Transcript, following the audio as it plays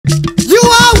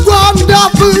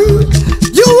wonderful.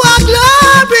 You are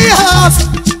glorious.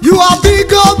 You are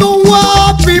bigger than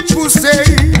what people say.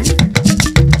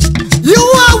 You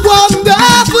are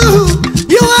wonderful.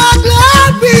 You are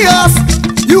glorious.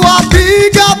 You are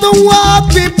bigger than what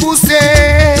people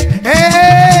say.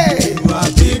 Hey. You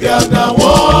are bigger than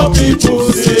what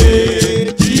people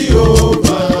say.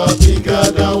 Jehovah,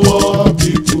 bigger than what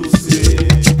people say.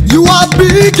 You are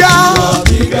bigger. You are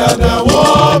bigger than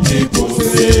what people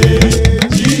say.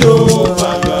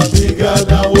 Jehovah, you are bigger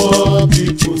than what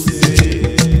people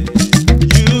say.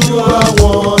 You are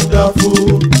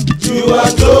wonderful. You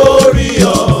are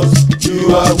glorious.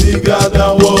 You are bigger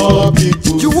than what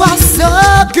people say. You are so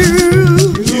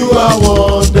good. You are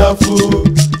wonderful.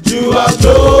 You are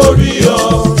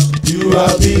glorious. You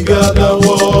are bigger than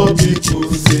what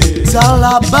people say.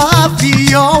 Talaba fi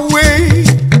ọwé,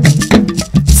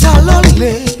 ta ló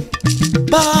lè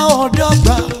bá ọ̀dọ́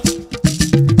gbà?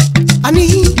 Àní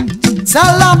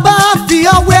talaba fi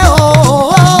ọwé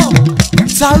o,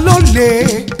 ta ló lè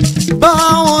bá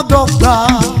ọ̀dọ́ gbà?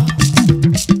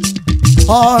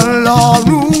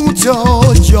 Ọlọ́run tó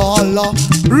jọ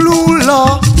Ọlọ́run lọ,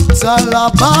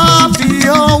 talaba fi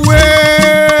ọwé.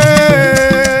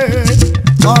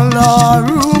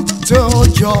 Ọlọ́run tó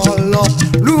jọ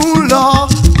Ọlọ́run lọ,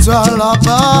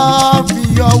 talaba fi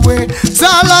ọwé.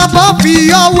 Talaba fi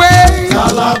ọwé.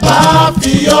 Talaba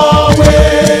fi ọwé.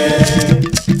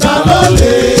 Ta ló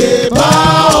lè bá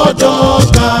ọ̀dọ́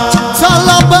gbà?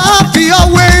 Talaba fi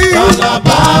ọwé.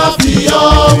 Talaba fi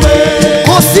ọwé.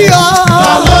 Kò sí ọ.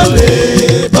 Ta ló lè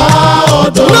bá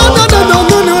ọ̀dọ́ gbà?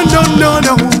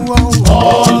 No.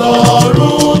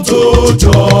 Ọlọ́run tó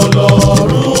jọ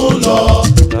Ọlọ́run lọ,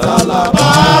 talaba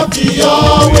fi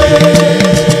ọwé.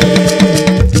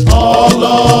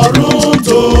 Ọlọ́run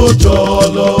tó jọ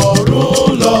Ọlọ́run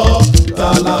lọ,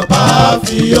 talaba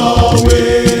fi ọwé.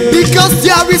 Because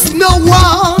there is no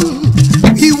one,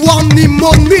 ìwọ ni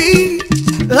mo ní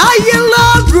láyé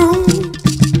lọ́run,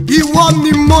 ìwọ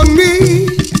ni mo ní.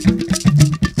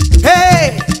 Hey,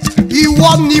 ìwọ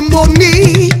ni mo ní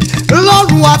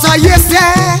lọ́run àtayé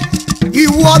sẹ́,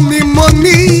 ìwọ ni mo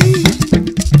ní.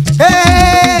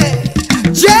 Hey,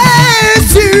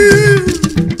 Jésù,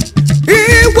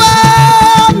 ìwọ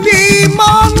ni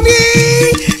mo ní.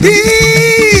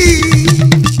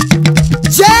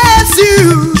 Jésù,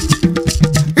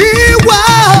 ìwọ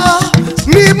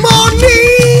ni mo ní.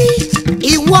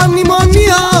 Ìwọ ni mo ní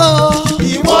o.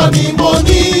 Ìwọ ni mo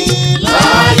ní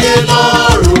láyé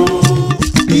lọ́run.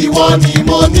 Ìwọ ni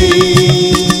mo ní.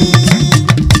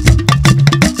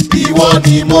 Ìwọ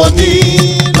ni mo ní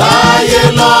láyé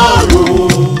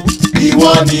lọ́run.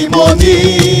 Ìwọ ni mo ní.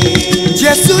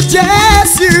 Jésù,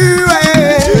 Jésù,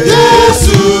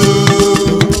 Jésù,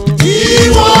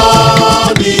 ìwọ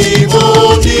ni mo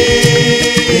ní.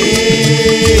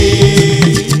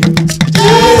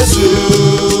 Jésù,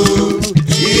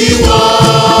 ìwọ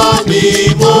ni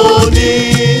mo ní.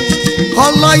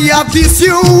 All I have is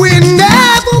you in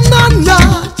heaven and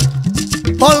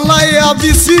earth. All I have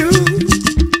is you.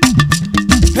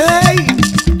 Hey,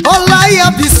 all I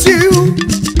have is you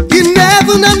in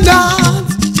heaven and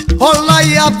earth. All I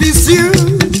have is you.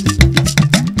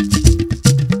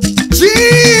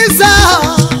 Jesus,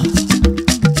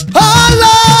 all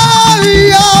I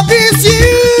have is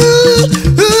you.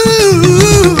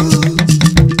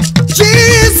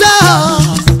 Jesus,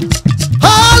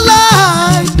 all I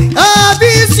have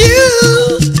is you.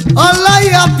 All I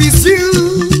have is you.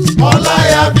 All I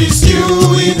have is you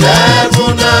in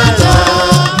heaven and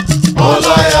earth. All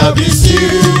I have is you.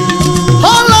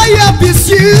 All I have is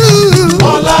you.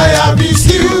 All I have is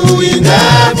you in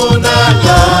heaven and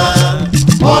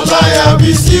earth. All I have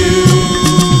is you.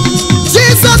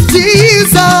 Jesus,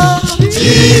 Jesus.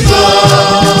 Jesus,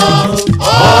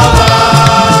 all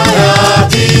I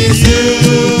have is you.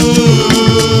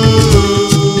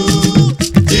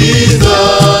 Jesus,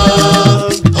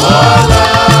 all I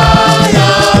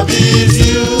have is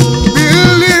you. Be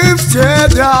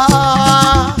lifted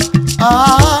up,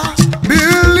 be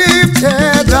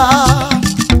lifted up,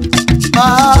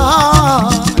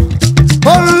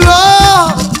 oh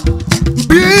Lord,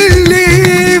 be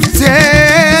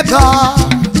lifted up.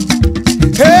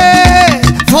 Hey,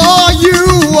 for you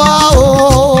are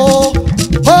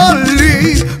holy,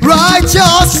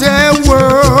 righteous and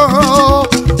worthy.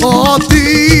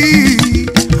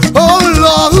 Oh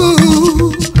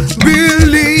Lord, be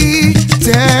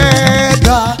lifted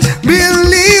up, be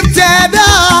lifted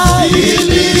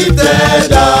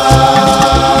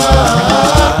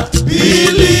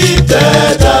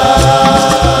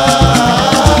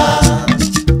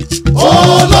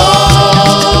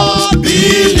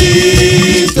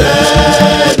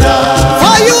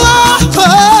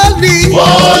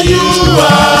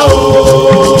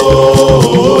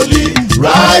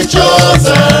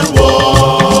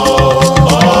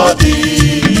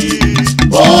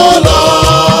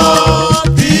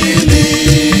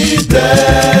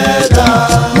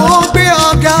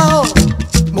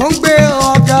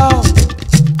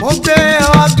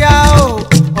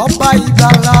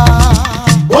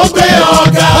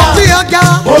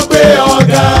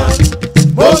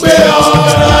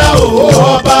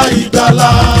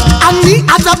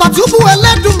Àtàbàtúbú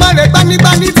Ẹlẹ́dùmarè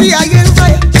gbanigbani tí ayé ń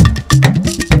fẹ́.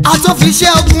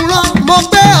 Àtòfiṣẹ́ ogun rán mo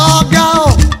gbé ọ̀gá o,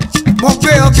 mo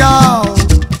gbé ọ̀gá o,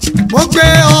 mo gbé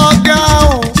ọ̀gá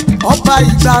o, ọba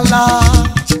ìgbàlà.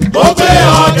 Mo gbé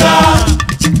ọ̀gá,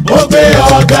 mo gbé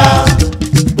ọ̀gá,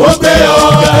 mo gbé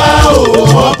ọ̀gá o,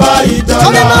 ọba ìgbàlà.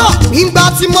 Torí náà nígbà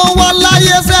tí mo wà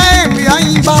láyé sẹ́yìn mi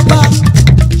àyìn bàbá.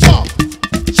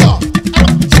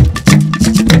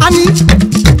 Àní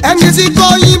ẹni tí kò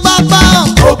yín bàbá.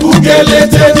 Òkú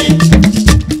kélété ni.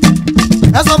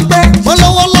 Ẹ sọ pé mo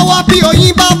lọ́wọ́ lọ́wọ́ bí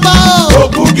oyin bàbá.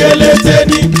 Òkú kélété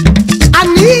ni.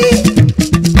 Àní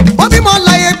ó bímọ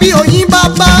láyé bí oyin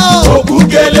bàbá. Òkú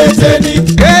kélété ni.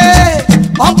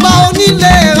 Ọba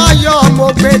onílé ayọ̀ mo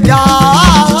gbé ga.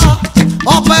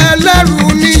 Ọba ẹlẹ́rù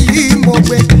níyì mo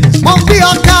gbé. Mo gbé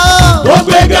ọ̀gá. Mo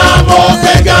gbé ga, mo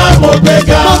gbé ga, mo gbé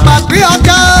ga. Mo gbà gbé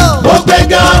ọ̀gá. Mo gbé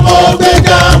ga, mo gbé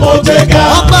ga, mo gbé ga.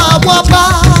 Ọba àwọn ọba.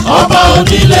 Ọba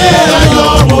onílé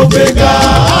ayọ̀ mo gbé ga.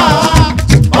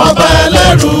 Ọba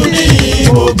ẹlẹ́rù níyì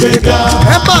mo gbé ga.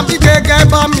 Ẹ bá mi gbé ga, ẹ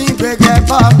bá mi gbé ga, ẹ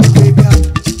bá mi gbé ga.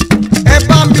 Ẹ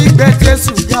bá mi gbé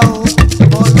Jésù ga o,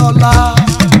 ọlọ́lá.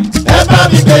 Ẹ bá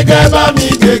mi gbé ga, ẹ bá mi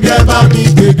gbé ga, ẹ bá mi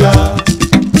gbé ga.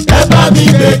 Ẹ bá mi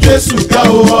gbé Jésù ga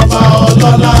o, ọba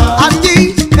ọlọ́lá. Àní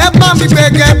ẹ bá mi gbé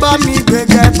ga, ẹ bá mi gbé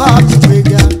ga, ẹ bá mi gbé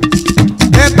ga.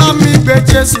 Ẹ bá mi gbé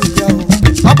Jésù ga o,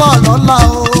 ọba ọlọ́lá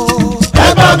o. Ẹ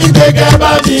bá mi gbé ga, ẹ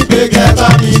bá mi gbé ga, ẹ bá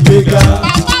mi gbé ga.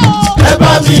 Ẹ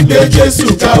bá mi gbé Jésù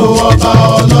ga o, ọba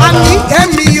ọlọ́lá. Àní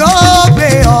èmi yóò gbé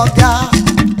ọ̀gá.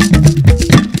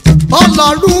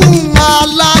 Ọlọ́run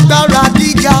alágbára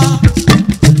gíga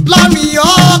láàrin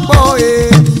ọ̀pọ̀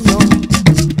ènìyàn.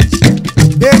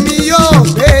 Èmi yóò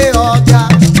gbé ọ̀gá.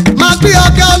 Máa gbé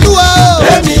ọ̀gá Olúwa o.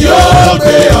 Èmi yóò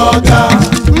gbé ọ̀gá.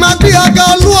 Máa gbé ọ̀gá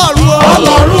Olúọ̀run o.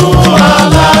 Ọlọ́run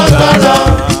alágbára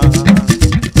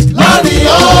láàrin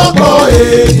ọ̀pọ̀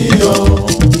ènìyàn.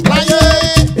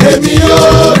 Èmi yóò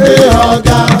gbé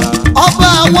ọ̀gá. Ọba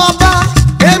àwọn ọba.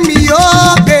 Èmi yóò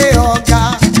gbé ọ̀gá.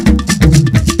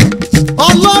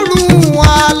 Ọlọ́run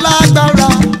alágbára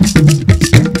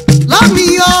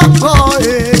láàrin ọ̀pọ̀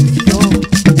ènìyàn.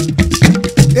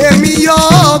 Èmi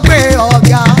yóò gbé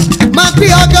ọ̀gá. Máa gbé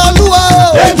ọ̀gá Olúwa o.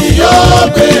 Èmi yóò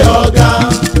gbé ọ̀gá.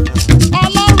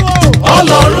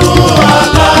 Ọlọ́run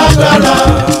alágbára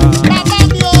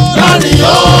láàrin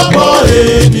ọ̀pọ̀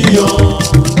ènìyàn.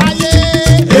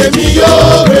 Èmi yóò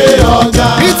gbé ọ̀gá.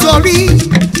 Nítorí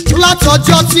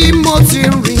látọjọ́ tí mo ti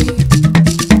rìn.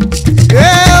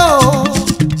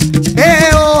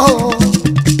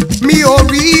 Mi ò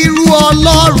rí irú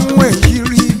Ọlọ́run èyí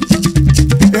rí.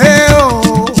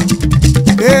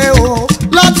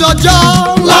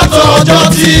 Látọjọ́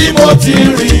tí mo ti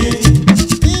rìn.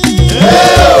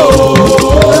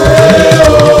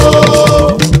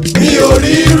 Mi ò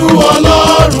rí irú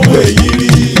Ọlọ́run èyí rí.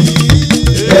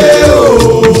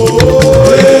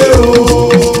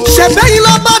 Ṣẹ̀bẹ́yìn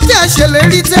lọ bá tẹ̀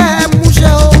ṣèlérí tẹ́ ẹ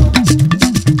múṣẹ́ o.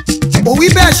 Òwí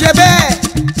bẹ́ẹ̀ ṣe bẹ́ẹ̀.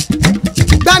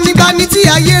 Gbanigbani tí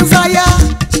ayé ń sáyà.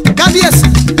 Kábíyèsí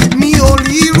mi ò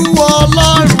rí irú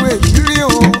Ọlọ́run èyí rí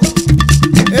o.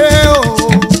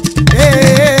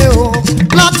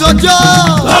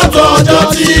 Látọjọ́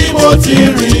tí mo ti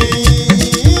rìn.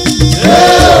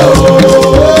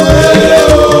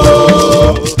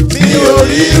 Mi ò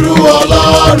rí irú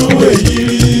Ọlọ́run èyí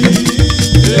rí.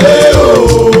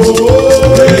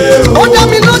 Ó dá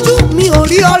mi lójú mi ò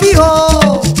rí orí o.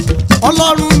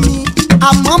 Ọlọ́run mi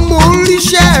àmọ́ mo ń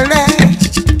ríṣẹ́ rẹ.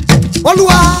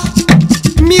 Olúwa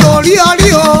mi ò rí orí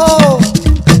o.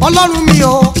 Ọlọ́run mi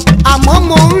o àmọ́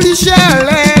mo ń ríṣẹ́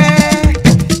rẹ.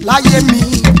 Láyé mi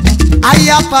I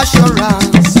have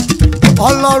assurance.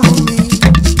 Ọlọ́run mi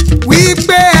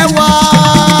wípé ẹ wá.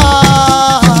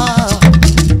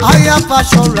 I have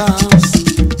assurance.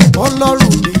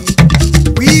 Ọlọ́run mi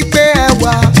wípé ẹ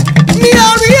wá. Mi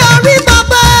ò rí orí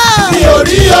bàbá. Mi ò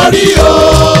rí orí o.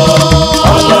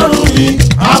 Ọlọ́run mi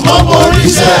àmọ́ mo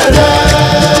ríṣẹ́ rẹ.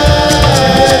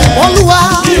 Olúwa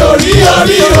mi ò rí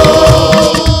orí o.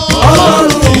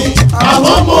 Ọlọ́run mi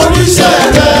àmọ́ mo ríṣẹ́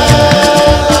rẹ.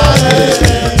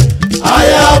 I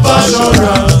have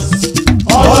assurance.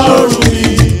 Ọlọ́run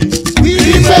mi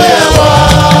wípé ẹ wá.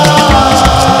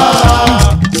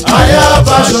 I have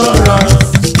assurance.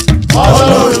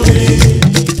 Ọlọ́run mi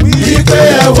wípé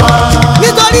ẹ wá.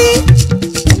 nítorí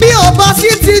bí o bá sí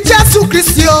ti Jésù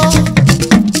Kristi o,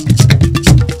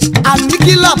 àní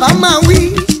kí làbá máa wí.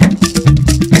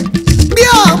 Bí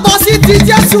o bá sí ti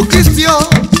Jésù Kristi o,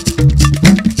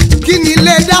 kí ni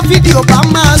ilé Dáfídì ò bá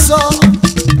máa sọ.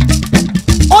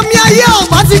 Omi ayé ò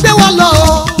bá ti gbé wa lọ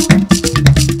o,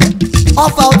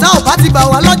 ọfà ọ̀tá ò bá ti bà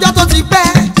wá lọ́jọ́ tó ti pẹ́.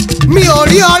 Mi ò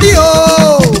rí orí o,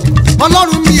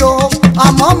 Ọlọ́run mi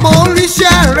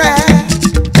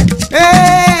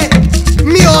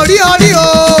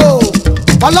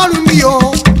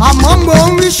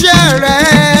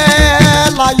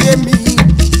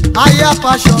I have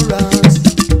assurance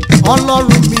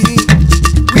ọlọ́run mi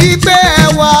wípé ẹ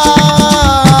wá.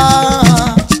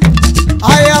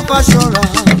 I have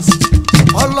assurance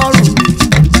ọlọ́run mi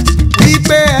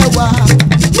wípé ẹ wá.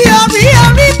 Mi ò rí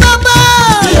orí bàbá.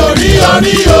 Mi ò rí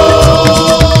orí o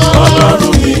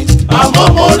ọlọ́run mi àmọ́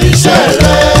mo ríṣẹ́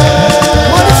rẹ̀.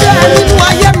 Mo ríṣẹ́ rẹ̀ nínú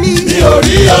ayé mi. Mi ò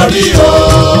rí orí o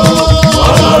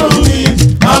ọlọ́run mi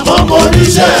àmọ́ mo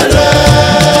ríṣẹ́ rẹ̀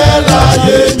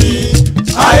láyé mi.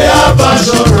 I have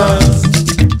assurance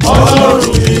ọlọ́run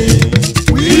mi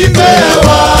wípé ẹ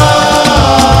wá.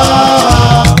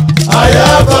 I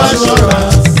have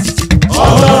assurance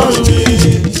ọlọ́run mi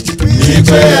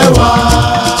wípé ẹ wá.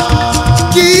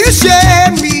 Kì í ṣe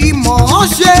mi mọ̀ ọ́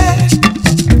ṣe,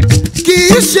 kì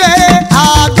í ṣe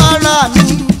agbára mi,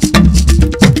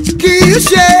 kì í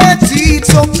ṣe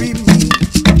títóbi mi,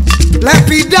 lẹ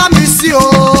fi dá mi sí o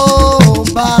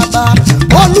bàbá.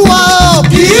 Olúwa o.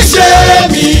 Kì í ṣe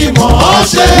mi mọ̀ ọ́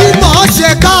ṣe. Mi mọ̀ ọ́ ṣe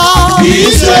kọ́. Kì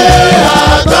í ṣe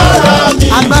agbára mi.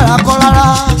 Agbára kọ́ rárá.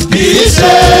 Kì í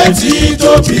ṣe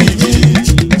títóbi mi.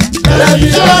 Lẹ fi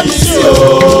dá mi sí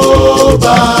o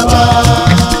bàbá.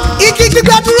 Igi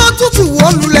gbígbẹ́ dúró tútù wó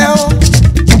lulẹ̀ o.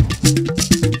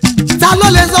 Ta ló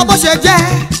lè sọ bó ṣe jẹ́?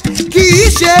 Kì í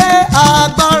ṣe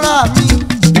agbára mi,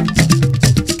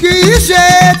 kì í ṣe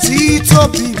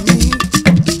títóbi mi,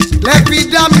 lẹ fi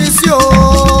dá mi sí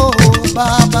o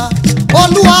bàbá.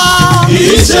 Olúwa. Kì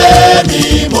í ṣe mi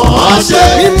mọ̀ ọ́ ṣe.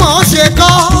 Mi mọ̀ ọ́ ṣe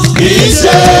kọ́. Kì í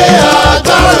ṣe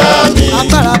agbára mi.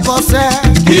 Agbára kọ́sẹ́.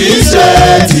 Kì í ṣe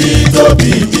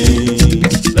títóbi mi.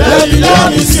 Lẹ fi dá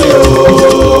mi sí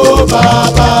o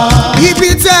bàbá. Ibi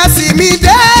tẹ́ sì mi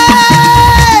dé,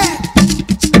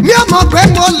 mi ò mọ̀ pé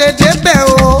mo lè débẹ̀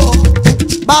o.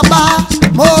 Bàbá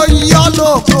mo yìn ọ́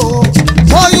lógo,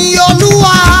 mo yìn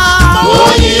Olúwa. Mo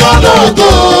yìn ọ́ lógo.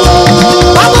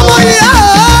 Bàbá mo yìn ọ́.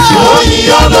 Mo yìn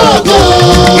ọ́ lógo.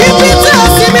 Ibi tẹ́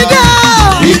sì mi dé.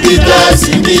 Ibi tẹ́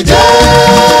sì mi dé.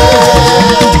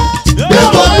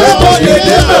 Débọ̀ pé mo lè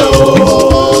débẹ̀ o.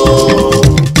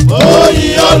 Mo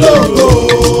yìn ọ́ lógo.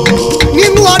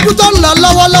 Nínú ọdún tó ń lọ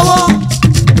lọ́wọ́lọ́wọ́,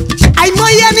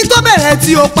 àìmọye ẹni tó bẹ̀rẹ̀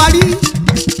tí ó parí.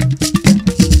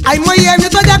 Àìmọye ẹni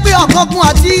tó jẹ́ pé ọ̀kọ̀ọ̀kan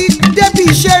àti débi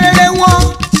iṣẹ́ rere wọn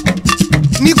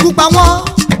ní kú pa wọ́n.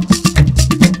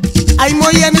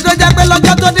 Àìmọye ẹni tó jẹ́ pé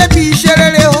lọ́jọ́ tó débi iṣẹ́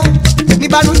rere o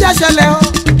níbànújẹ́ ṣẹlẹ̀ o.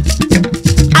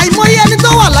 Àìmọye ẹni tó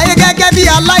wà láyé gẹ́gẹ́ bí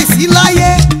aláìsí láyé.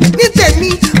 Ní tèmi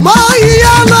mo yìn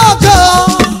ọ́ lógo,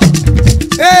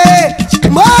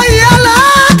 mo yìn ọ́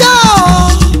lógo.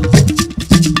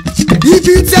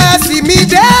 Ibi tẹ́ sì mi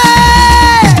dé,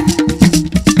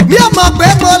 mi ò mọ̀ pé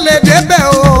mo lè débẹ̀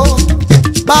o.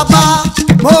 Bàbá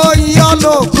mo yìn ọ́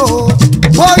lógo,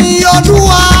 mo yìn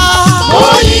Olúwa. Mo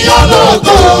yìn ọ́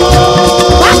lógo.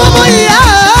 Bàbá mo yìn ọ́.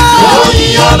 Mo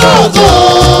yìn ọ́ lógo.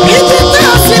 Ibi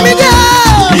tẹ́ sì mi dé.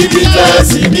 Ibi tẹ́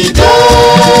sì mi dé.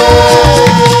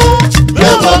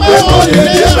 Débọ̀ pé mo lè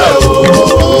débẹ̀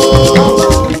o.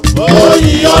 Mo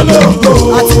yìn ọ́ lógo.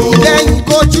 Àtìlẹ́yìn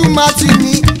kojú má ti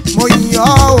ní, mo yìn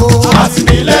ọ́ o.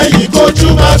 Àtìlẹ́yìn kojú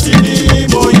má ti ní,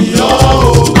 mo yìn ọ́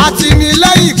o.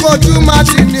 Àtìlẹ́yìn kojú má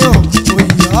ti ní o, mo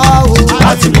yìn ọ́ o.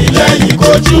 Àtìlẹ́yìn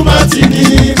kojú má ti ní,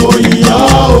 mo yìn ọ́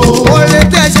o. Oore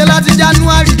tẹ́ ṣe láti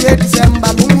January dé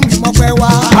December ló mú mi mọ́pẹ́ wá.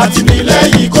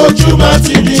 Àtìlẹ́yìn kojú má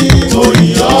ti ní, mo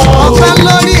yìn ọ́ o. Ọpẹ́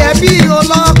lórí ẹbí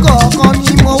ọlọ́kọ̀ọ̀kan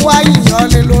ni mo wá yìn ọ́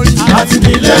lé lórí.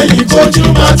 Àtìlẹ́yìn kojú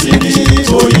má ti ní,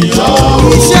 mo yìn ọ́ o.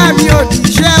 Iṣẹ́ mi ò di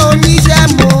iṣẹ́ oníṣẹ́,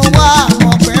 mo wá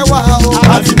ọpẹ́ wá o.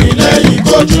 Àtìlẹ́yìn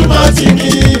kojú má ti ní,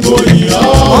 mo yìn ọ́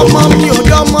o. Ọmọ mi ò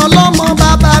dọmọ lọ́mọ,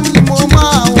 bàbá mi mo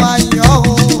máa wá yìn ọ́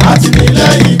o.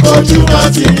 Àtìlẹ́yìn kojú má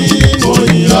ti ní, mo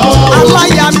yìn ọ́ o.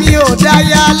 Aláya mi ò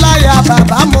dáyà, aláya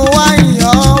bàbá mo wá yìn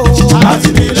ọ́ o.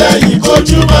 Àtìlẹ́yìn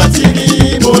kojú má ti ní,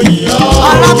 mo yìn ọ́ o.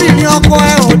 Arábìnrin ọkọ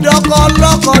ẹ ò dọ́kọ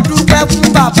lọ́kọ, dúpẹ́ fún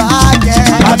bàbá yẹn.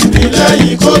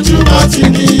 Àtìlẹ́yìn kojú má ti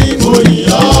ní, mo yìn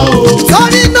ọ́ o.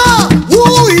 Torí náà, who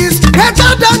is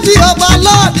greater than Jehovah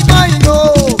Lord divine o?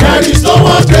 There is no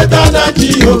one greater than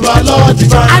Jehovah Lord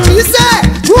divine. And he said,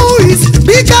 who is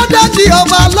bigger than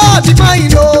Jehovah Lord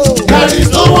divine o? There is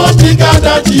no one bigger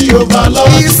than Jehovah Lord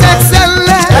He is divine.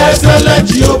 excellent. Excellent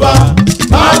Jehovah,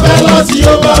 marvelous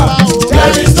Jehovah.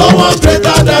 There is no one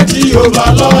greater than Jehovah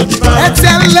Lord divine.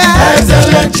 Excellent.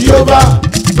 Excellent Jehovah,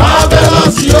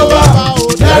 marvelous Jehovah.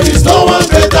 There is no one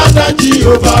greater than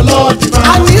Jehovah Lord divine.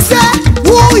 And he said,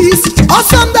 who is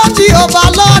awesome than Jehovah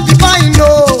Lord divine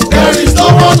o? There is no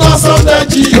one awesome than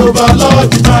Jehovah Lord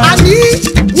divine. And he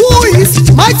who is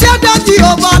mightier than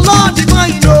Jehovah Lord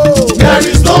divine o? There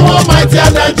is no one mightier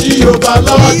than Jehovah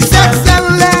Lord He is divine.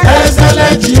 excellent.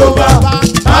 Excellent Jehovah,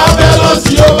 marvelous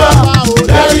Jehovah.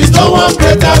 There is no one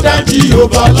greater than than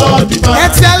Jehovah, Lord divine.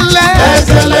 Excellent.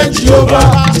 Excellent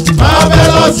Jehovah,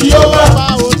 marvelous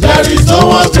Jehovah. There is no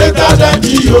one greater than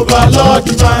Jehovah, Lord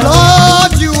divine.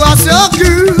 Lord, you are so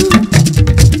good.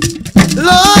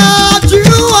 Lord,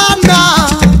 you are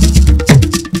nice.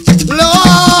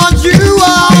 Lord, you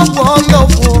are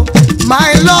wonderful.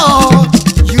 My Lord,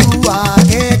 you are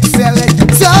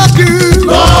excellent. So good.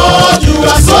 Lord, you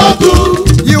are so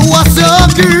good. You are so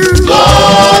good.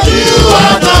 Lord, you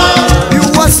are nice. You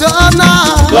are so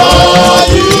nice. Lord,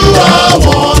 you are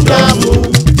wonderful.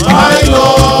 My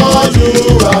Lord,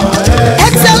 you are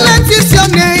Excellent is your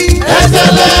name.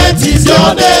 excellent is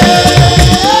your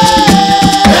name.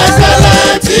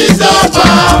 Excellent is your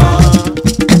power.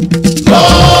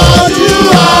 Lord, you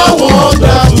are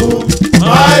wonderful.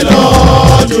 My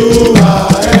Lord, you are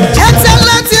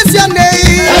Excellent is your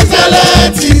name.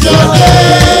 excellent is your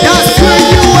name. That's who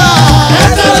you are.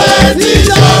 Excellent is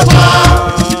your power.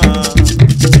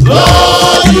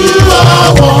 Lord, you are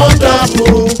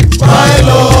wonderful. My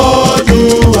Lord,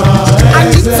 you are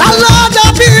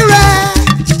Lord, be rẹ̀.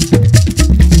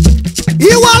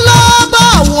 Ìwọ ló bá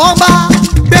wọn bá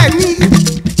bẹ̀mí.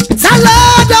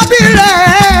 Lord, be rẹ̀.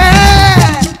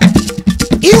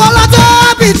 Ìwọ ló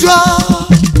tóbi jù.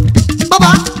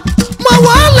 Bàbá, mo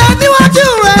wọlé níwájú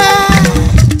rẹ̀.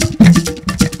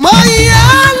 Mo yìn ẹ́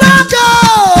lógo.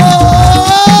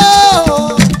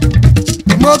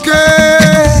 Mo ké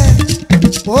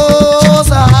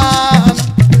Hosanna.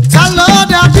 Ta ló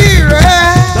dàbí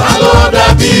rẹ̀? ta ló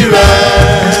dàbí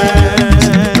rẹ̀?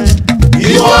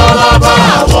 Ìwọ lọba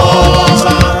àwọn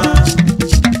ọba.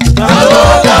 Ta ló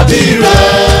dàbí rẹ̀?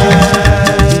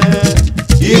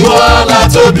 Ìwọ la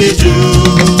tóbi jù.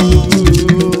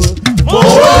 Mo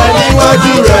wà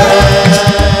níwájú rẹ̀.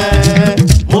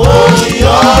 Mo yìn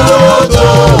ọ́ lógo.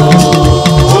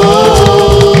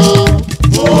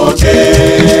 Mo ké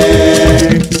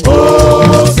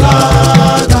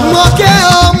Hosanna. Mo ké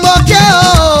o, mo ké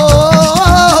o.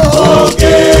 Mo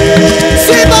ké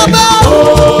Sí bàbá,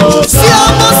 sí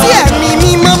ọmọ, sí ẹ̀mí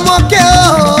mímọ́, mo ké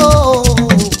o.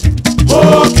 Mo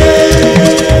ké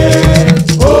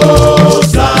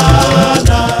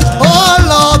Hosanna. Oh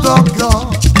Lord of God,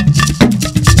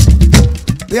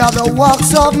 they are the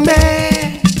works of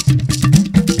man.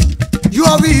 You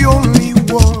are the only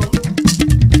one.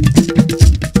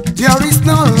 There is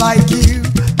none like you.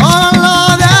 Oh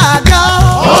Lord our God,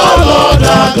 Oh Lord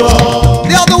our God,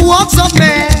 they are the works of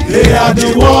man. they are the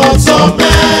works of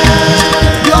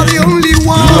man. You are the only You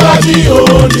one. are the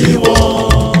only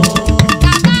one.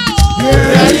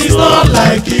 There is none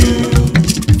like you.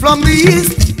 From the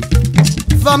east,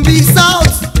 from the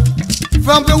south,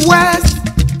 from the west,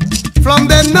 from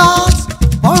the north,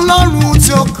 Ọlọ́run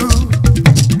tó kù,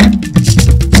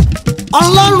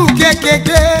 Ọlọ́run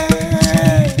kékeré,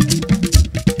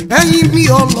 ẹ̀yin mi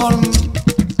Ọlọ́run,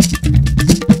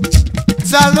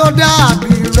 ta ló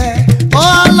dàbí rẹ̀?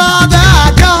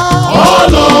 Ọlọ́dàgọ́, Oh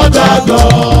Lord our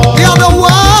God, they are the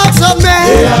works of they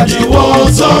men. are the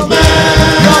works of You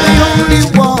are the man. only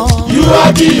one. You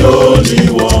are the only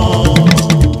one.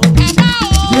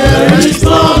 There is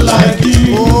none like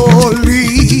you. Holy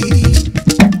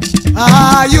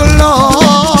are you,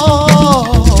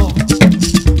 Lord,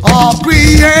 all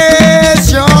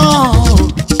creation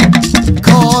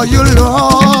call you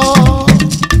Lord.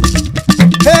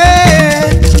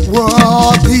 Hey,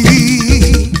 worthy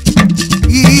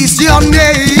is your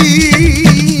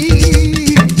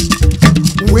name.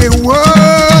 We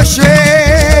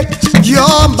worship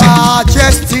your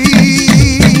majesty.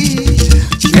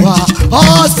 You are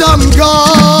awesome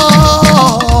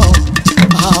God,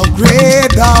 how great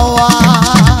thou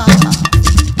art.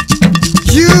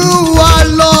 You are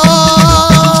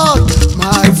Lord,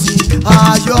 mighty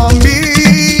are your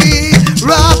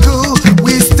miracle.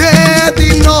 We stand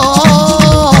in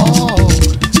awe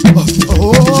of your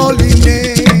holy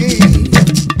name.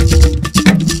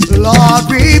 Lord,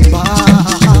 we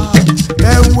bow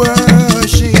and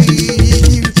worship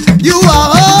you. You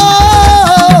are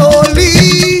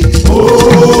holy.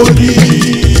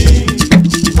 Holy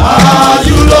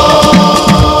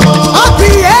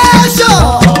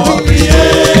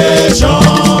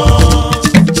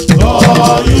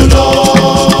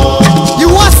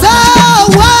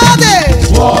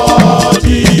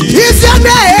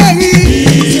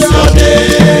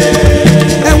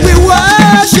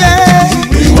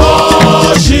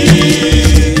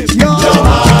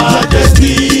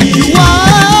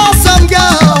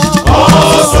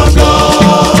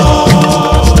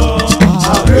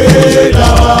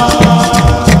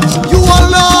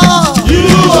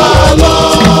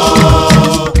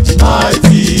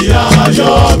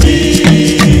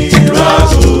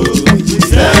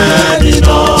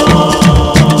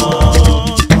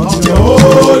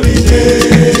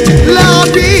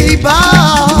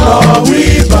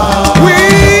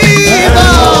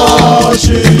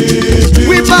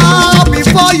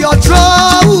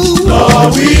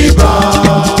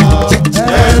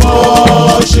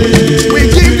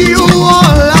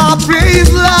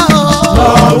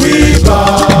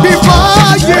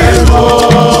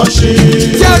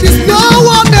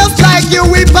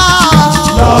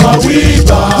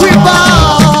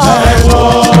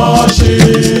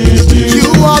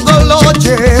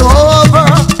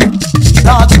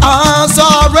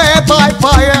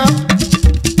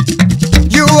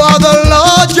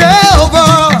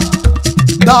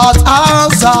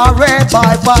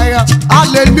fire.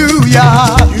 Hallelujah.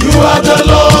 You are the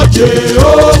Lord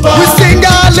Jehovah. We sing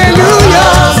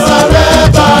hallelujah.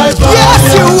 Answered by fire. Yes,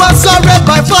 you are surrounded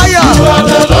by fire. You are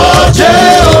the Lord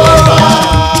Jehovah.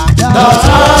 That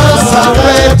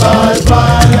answered by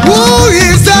fire. Who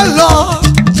is the Lord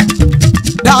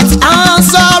that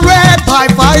answered by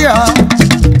fire?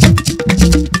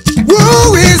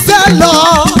 Who is the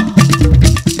Lord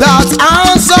that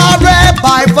answered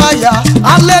by fire?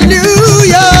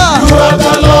 Hallelujah. You are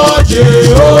the Lord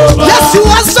Jehovah. Yes, you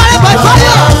answered by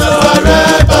fire.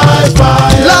 Answered by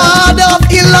fire. Lord of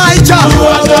Elijah. You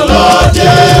are the Lord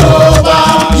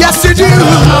Jehovah. Yes, you do.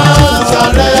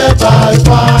 Answered by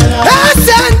fire. Yes,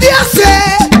 and yes,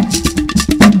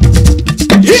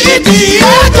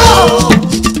 Idiego.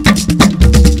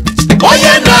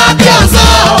 Oye na piazza.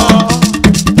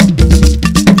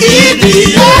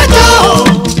 Idiego.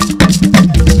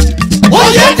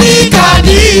 Oye di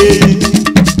kadi.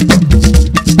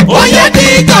 Oye di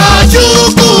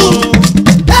kajuku.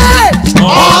 hey,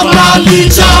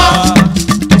 Ọmọlìcha.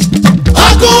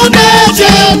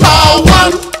 Akunẹ̀jẹ̀ ma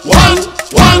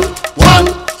one.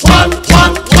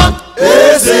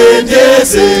 Eze ndị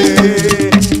eze.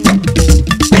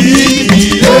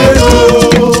 Idiego.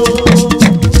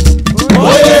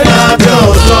 Onye na-abịa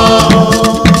ọzọ.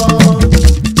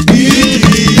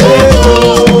 Idiego.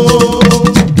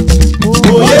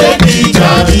 Onye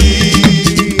dịka gị.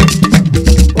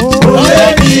 Onye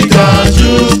dịka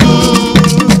Chukwu.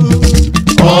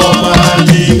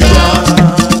 Ọmalịcha.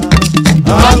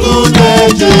 Agụ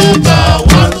na-eje mba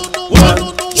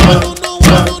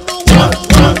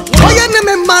onye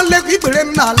na-eme mmalụ ikpere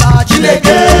m n'ala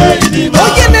Chineke dị mma.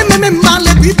 onye na-eme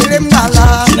mmalụ ikpere m n'ala.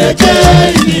 Chineke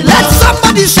dị mma. Let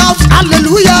somebody shout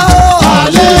hallelujah.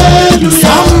 Hallelujah.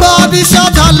 Somebody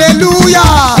shout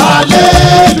hallelujah.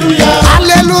 Hallelujah.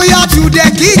 Hallelujah to the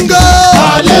King.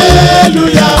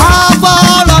 Hallelujah. Alpha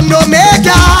and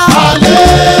Omega.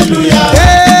 Hallelujah.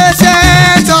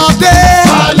 Ancient of days.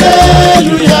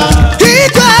 Hallelujah.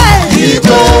 Igwe.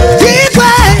 Igwe.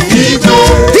 Igwe. Igwe.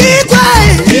 Igwe.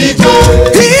 Igwe.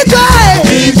 Igwe.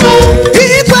 Igwe.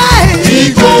 Igwe.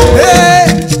 Igwe. Hey,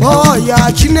 oh yeah,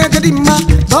 Chineke dị mma.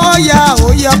 Oh yeah,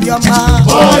 oh yeah, bioma.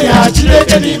 Oya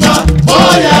Chineke dị mma.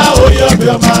 Oya oya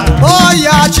obiọma. Oh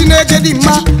yeah, Chineke dị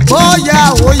mma. Oh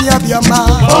yeah, oh yeah, bioma.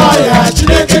 Oya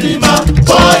Chineke dị mma.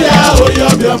 Oya oya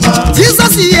obiọma.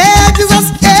 Jesus, yeah, Jesus,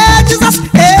 yeah, Jesus,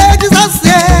 yeah, Jesus,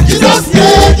 yeah. Jesus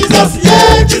yeah, Jesus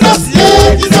yeah, Jesus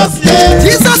yeah, Jesus yeah.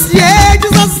 Jesus, yeah,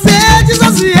 Jesus, yeah,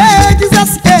 Jesus, yeah,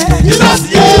 Jesus, yeah. Jesus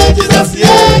yeah, Jesus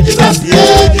yeah, Jesus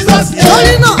yeah, Jesus yeah.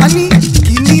 Torí náà ni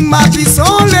kí ni máa fi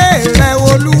sọ́lẹ̀ rẹ̀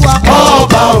Olúwa.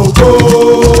 Ọba ògo.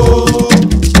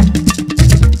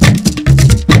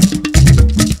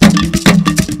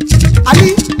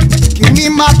 Àní kí ni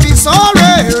máa fi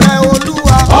sọ́lẹ̀ rẹ̀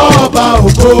Olúwa. Ọba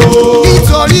ògo.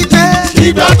 Nítorí pé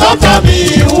Ìgbà tó fà mí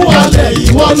ìhùwàlẹ̀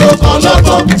ìwọ ló kàn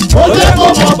lọ́gbọ̀n. Ó jẹ́ kó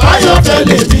mọ̀ báyọ̀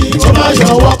tẹ́lẹ̀ mi, ó má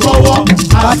yọwọ́ kọ́wọ́.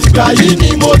 Àtìgbà yìí ni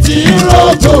mo ti ń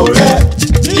rògbò rẹ̀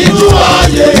nínú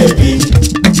ayé mi.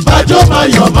 Bájọ́ máa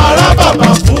yọ̀ máa rá bàbá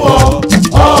fún ọ,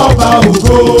 ọba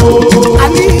ògo.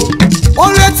 àní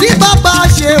oore tí bàbá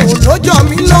ṣe ò lójọ́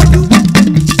mi lójú.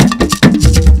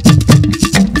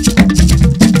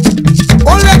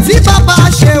 Oore tí bàbá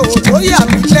ṣe ò ló yà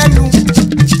mí lẹ́nu.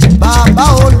 Bàbá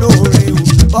olóore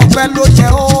o, ọpẹ́ ló yẹ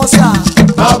ọ́ sà.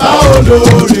 Bàbá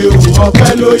olóore o,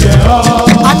 ọpẹ́ ló yẹ ọ́.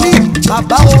 Àní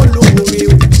bàbá olóore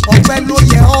o, ọpẹ́ ló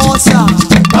yẹ ọ́ sà.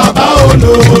 Bàbá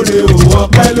olóore o,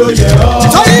 ọpẹ́ ló yẹ ọ́.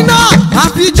 Torí náà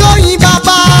àfijọ́ yìn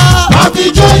bàbá.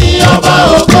 Àfijọ́ yìn ọba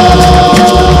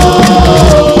ògo.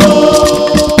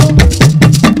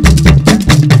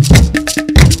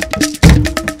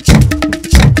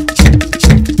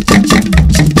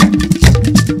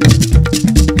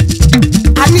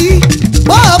 Àní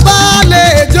bọ́ọ̀bá lè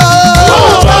jó.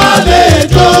 Ọba lè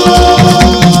jó.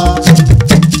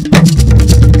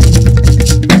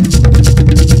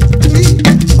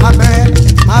 Má bẹ̀rẹ̀,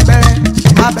 má bẹ̀rẹ̀,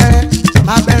 má bẹ̀rẹ̀,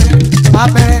 má bẹ̀rẹ̀, má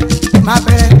bẹ̀rẹ̀, má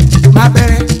bẹ̀rẹ̀, má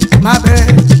bẹ̀rẹ̀, má bẹ̀rẹ̀.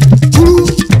 Kúrú,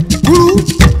 kúrú,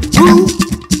 kúrú,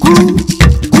 kúrú,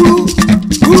 kúrú,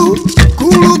 kúrú,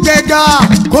 kúrú gẹ̀gà,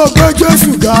 kò gbé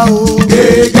Jésù ga o.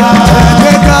 Gègà.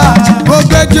 Gẹ̀gà, kò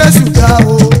gbé Jésù ga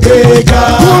o. Gègà.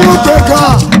 Kúrú gẹ̀gà,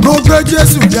 kò gbé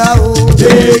Jésù ga o.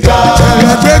 Gègà.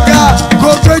 Gẹ̀gà,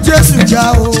 kò gbé Jésù ga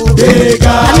o.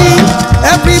 Gègà. Àní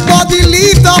everybody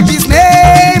lift up his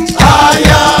name.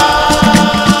 Aya.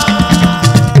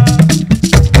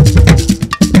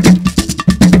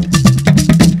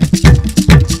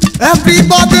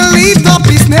 Everybody lift up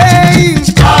his name.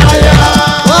 Aya.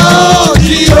 Oh,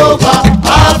 Jehovah,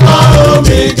 Alpha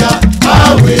Omega,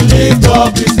 I will lift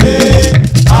up his name.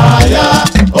 higher.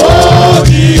 Oh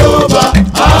Jehovah,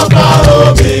 Alpha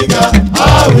Omega,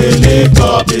 I will lift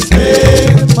up His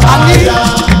name higher.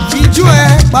 Ìjú ẹ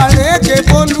pàrẹ́kẹ̀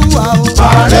f'Olúwa o.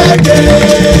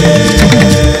 Pàrẹ́kẹ̀.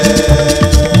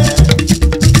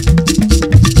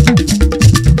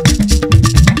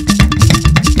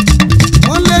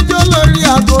 Mo lè jó lórí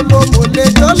agolo, mo lè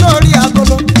jó lórí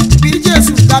agolo, bí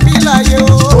Jésù gbà mí láyé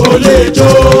o. Mo lè jó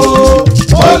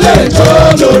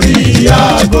lórí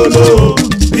agolo,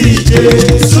 bí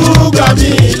Jésù gbà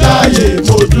mí láyé,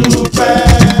 mo dúpẹ́.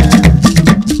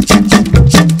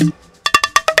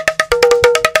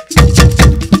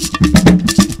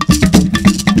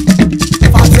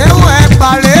 Pàtẹ́wọ́ ẹ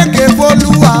pàrẹ́kẹ̀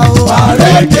f'Olúwa o.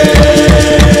 Pàrẹ́kẹ̀.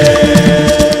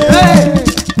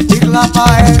 We clap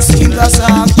our hands in the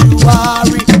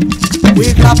sanctuary. We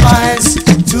clap our hands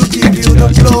to give you the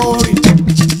glory.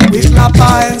 We clap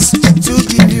our hands to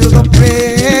give you the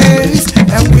praise.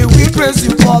 And we will praise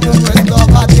you for the rest of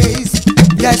our days.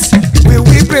 Yes, we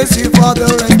will praise you for the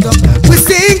rest of. We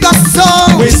sing a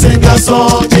song. We sing a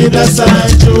song in the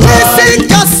sanctuary. We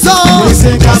sing a song. We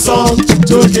sing a song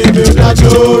to give you the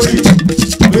glory.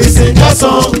 We sing a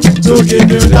song to give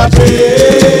you the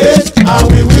praise. And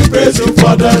we will praise you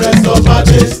for the rest of our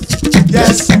days.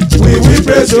 Yes, we will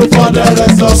praise you for the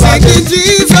rest of our Thank you, days.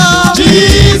 Jesus.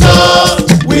 Jesus,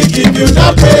 we give you the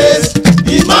praise.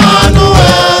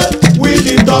 Emmanuel, we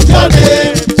lift up your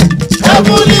name.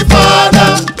 Heavenly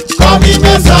Father, coming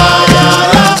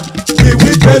Messiah, we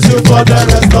will praise you for the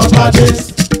rest of our days.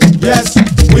 Yes,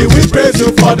 we will praise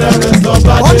you for the rest of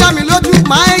our Ó days. dá mi lójú,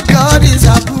 my God is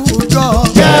a good God.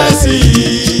 Yes, He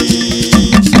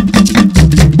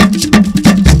is.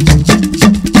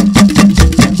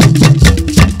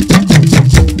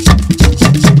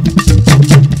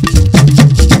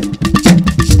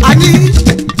 Àní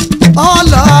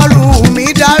Ọlọ́run mi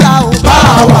dára o.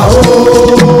 Báwa o.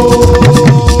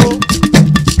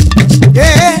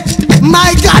 Yeah,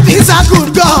 my God is a good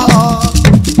God.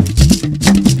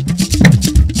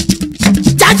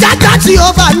 Jajaja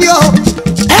Jehovah ni o,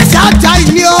 Ẹ̀ṣájáì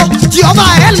ni o,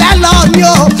 Jehovah ẹlẹ́lọ́ ni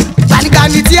o.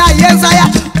 Gbanigani tí ayé ń sáyà,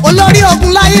 olórí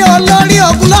ogun láyé, olórí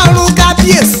ogun lọ́run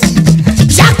kábíyèsí.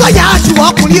 Ṣàkóyà aṣù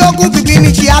ọkùnrin ogun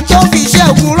gbìgbìnì kí a tó fi iṣẹ́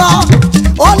ogun rán.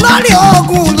 Olórí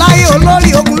ogun láyé,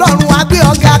 olórí ogun lọ́run wá gbé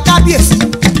ọ̀gá kábíyèsí.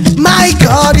 My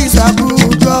God is a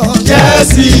good God.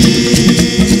 Yes, He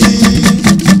is.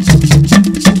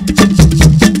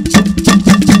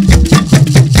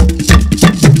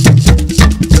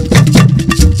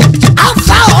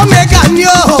 Alpha Omega ni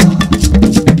o.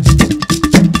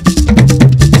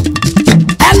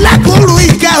 Ẹlẹ́kùnrù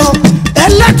ìkẹ́ o,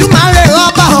 Ẹlẹ́dùmarè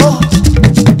ọba o.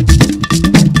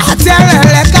 Àtẹ̀rẹ̀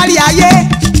rẹ̀ kárí ayé,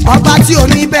 ọba tí ò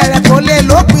ní bẹ̀rẹ̀ kò lè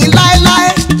lópin láéláé.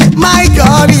 My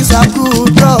God is a good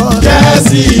God. Yes,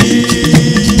 He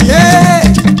is. Yeah.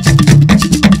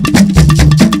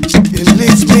 He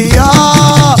lifts me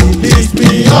up, Lift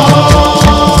me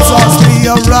up. turns me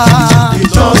around. He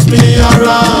turns me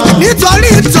around.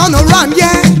 Nítorí turn around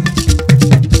yẹn,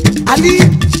 àní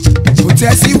kò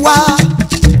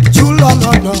tẹ̀síwájú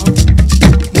lọ́nà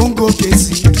mo ń gòkè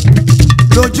sí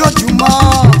lójoojúmọ́ mo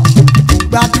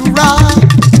gbàdúrà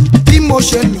bí mo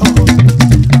ṣe lọ.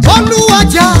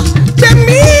 Olúwajà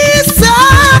gbẹ̀mí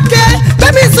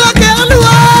sókè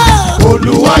Olúwa.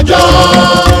 Olúwàjọ́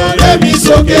gbé mi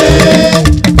sókè,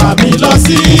 fà mí lọ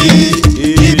sí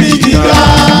ibi gíga,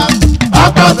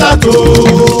 àpáta tó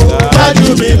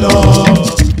dájú mi lọ.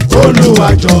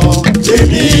 Olúwàjọ́ gbé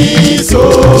mi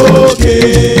sókè.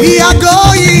 We are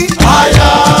going,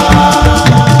 Higher,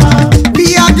 we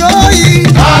are going,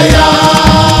 higher,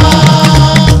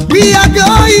 we are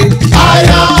going.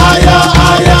 higher, higher,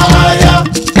 higher, higher.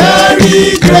 Very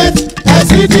great,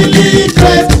 exceedingly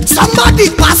great. Somebody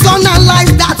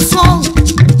personalize that song.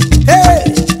 Hey,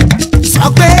 sọ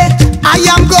pé I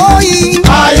am going,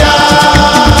 Higher,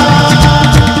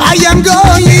 I am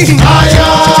going,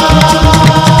 higher,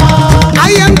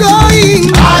 I am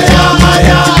going. higher,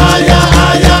 higher, higher,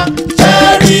 higher.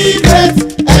 Very great,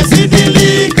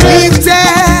 exceedingly great.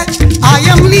 Lifted, I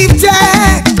am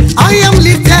lifted, I am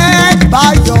lifted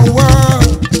by your word.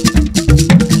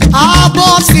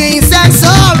 Above sins and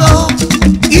sorrow,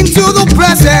 into the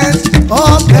presence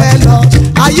of the Lord.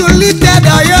 Are you lifted?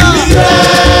 I am.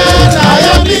 I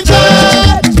am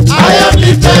lifted, I am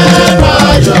lifted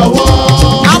by your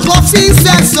word. Above sins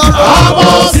and sorrow.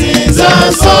 Above sins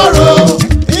and sorrow,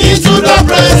 into the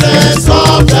presence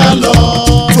of the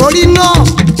Lord. Torí náà,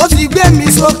 ó ti gbé mi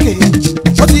sókè,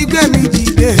 ó ti gbé mi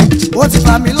dìde, ó ti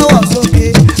fà mí lọ́wọ́ sókè.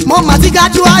 Mo mà ti ga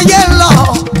ju ayé lọ,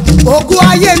 ògo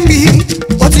ayé mi,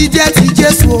 ó ti jẹ́ ti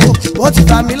Jésù o, ó ti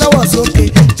fà mí lọ́wọ́ sókè.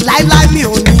 Láíláí mi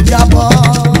ò ní jábọ́.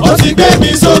 Ó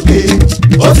mi sókè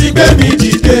ó ti gbé mi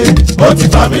dìde ó ti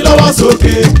fà mí lọ́wọ́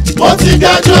sókè mo ti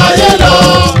ga jù ayé lọ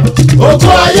ògo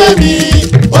ayé mi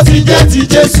ó ti jẹ́ ti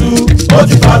Jésù ó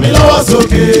ti fà mí lọ́wọ́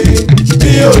sókè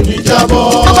mi ò ní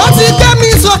jábọ́. Bàbá ti gbé mi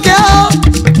sókè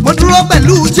o mo dúró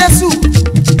pẹ̀lú Jésù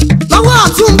lọ́wọ́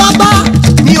ọ̀tún bàbá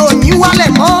mi ò ní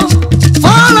wálẹ̀ mọ́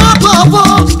fọ́nrán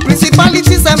bọ̀bọ̀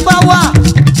principalities and power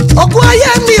ògo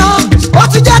ayé mi o ó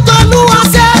ti jẹ́ t'Olúwa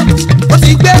ṣe ó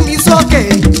ti gbé mi sókè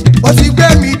ó ti gbé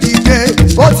mi dìde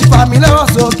ó ti fà mí lọ́wọ́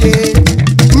sókè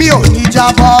mi ò ní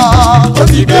jábọ́. ó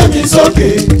ti gbé mi sókè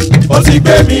ó ti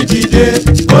gbé mi dìde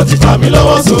ó ti fà mí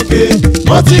lọ́wọ́ sókè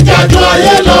mo ti ga jù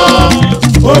ayé lọ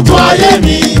ògo ayé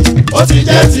mi ó ti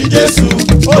jẹ́ ti Jésù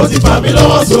ó ti fà mí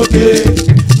lọ́wọ́ sókè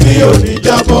mi ò ní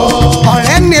jábọ́.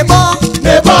 ọ̀rẹ́ nebọ́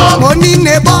nebọ́ mo ní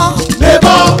nebọ́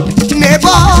nebọ́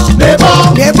nebọ́ nebọ́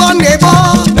nebọ́ nebọ́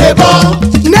nebọ́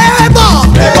nebọ́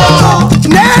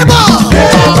nebọ́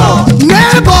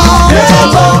nebọ́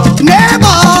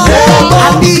nebọ́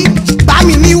àbí bá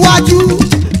mi níwájú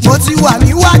mo ti wà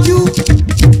níwájú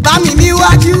bá mi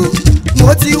níwájú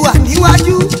mo ti wà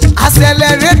níwájú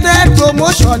accelerated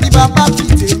promotion ní bàbá fi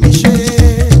tèmi ṣe.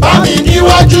 bá mi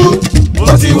níwájú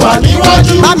mo ti wà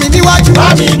níwájú bá mi níwájú bá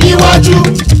mi níwájú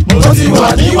mo ti wà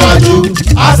níwájú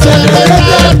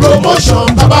accelerated promotion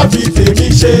bàbá fi tèmi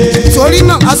ṣe. torí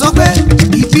náà a sọ pé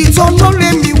ibi tó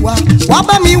lóore mi wà wá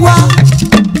bá mi wá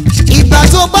ìgbà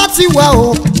tó bá ti wà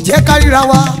o jẹ́ ká ríra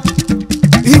wa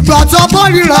ìgbà tó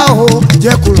bọ́ ríra o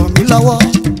jẹ́ kó ràn mí lọ́wọ́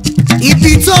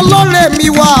ibi tó lóore mi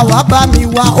wà wá bá mi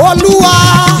wá Olúwa.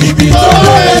 ibi tó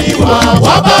lóore mi wà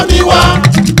wá bá mi wá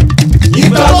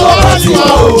ìgbà tó bá ti wà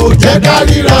o jẹ́ ká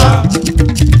ríra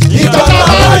ìgbà tó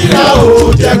bá ríra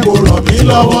o jẹ́ kó ràn mí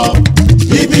lọ́wọ́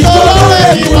ibi tó lóore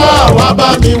mi wà wá bá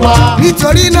mi wá.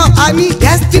 nítorí náà a ní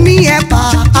destiny ẹ̀pà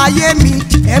ayé mi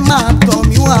ẹ máa tọ̀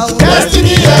mí wá o.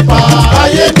 destiny ẹ̀pà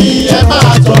ayé mi ẹ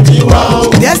máa tọ̀ mí wá o.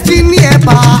 destiny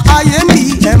ẹ̀pà ayé mi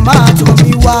ẹ máa tọ̀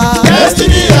mí wá.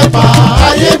 destiny ẹ̀pà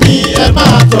ayé mi ẹ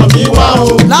máa tọ̀ mí wá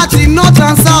o. láti north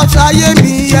and south ayé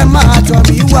mi ẹ máa tọ̀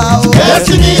mí wá o.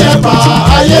 destiny ẹ̀pà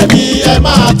ayé mi ẹ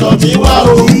máa tọ̀ mí wá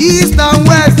o. east and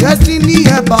west destiny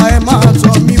ẹ̀pà ẹ máa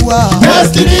tọ̀ mí wá.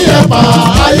 destiny ẹ̀pà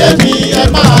ayé mi ẹ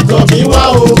máa tọ̀ mí wá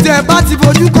o. tẹ́ bá ti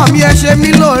fojú kàn mí ẹ ṣe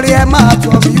mí lóore ẹ máa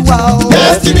tọ̀ mí wá o.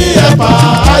 destiny ẹ̀pà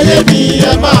ayé mi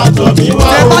ẹ máa tọ̀ mí wá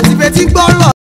o. tẹ́ bá ti fetí gbọ́